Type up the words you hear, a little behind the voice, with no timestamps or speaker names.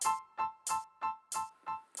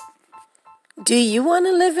Do you want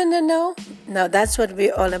to live in the know? Now, that's what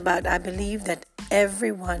we're all about. I believe that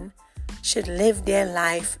everyone should live their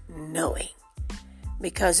life knowing,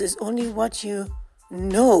 because it's only what you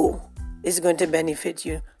know is going to benefit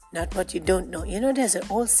you, not what you don't know. You know, there's an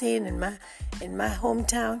old saying in my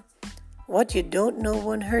hometown: what you don't know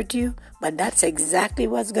won't hurt you, but that's exactly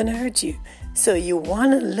what's going to hurt you. So you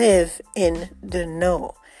want to live in the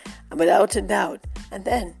know, without a doubt. And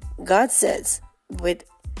then God says, with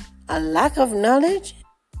a lack of knowledge,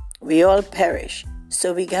 we all perish.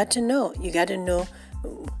 So we got to know. You got to know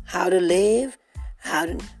how to live, how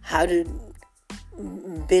to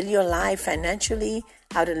build your life financially,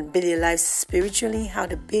 how to build your life spiritually, how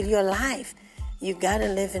to build your life. You got to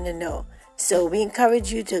live in the know. So we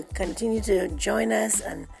encourage you to continue to join us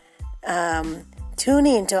and tune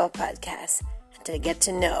in to our podcast to get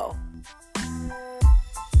to know.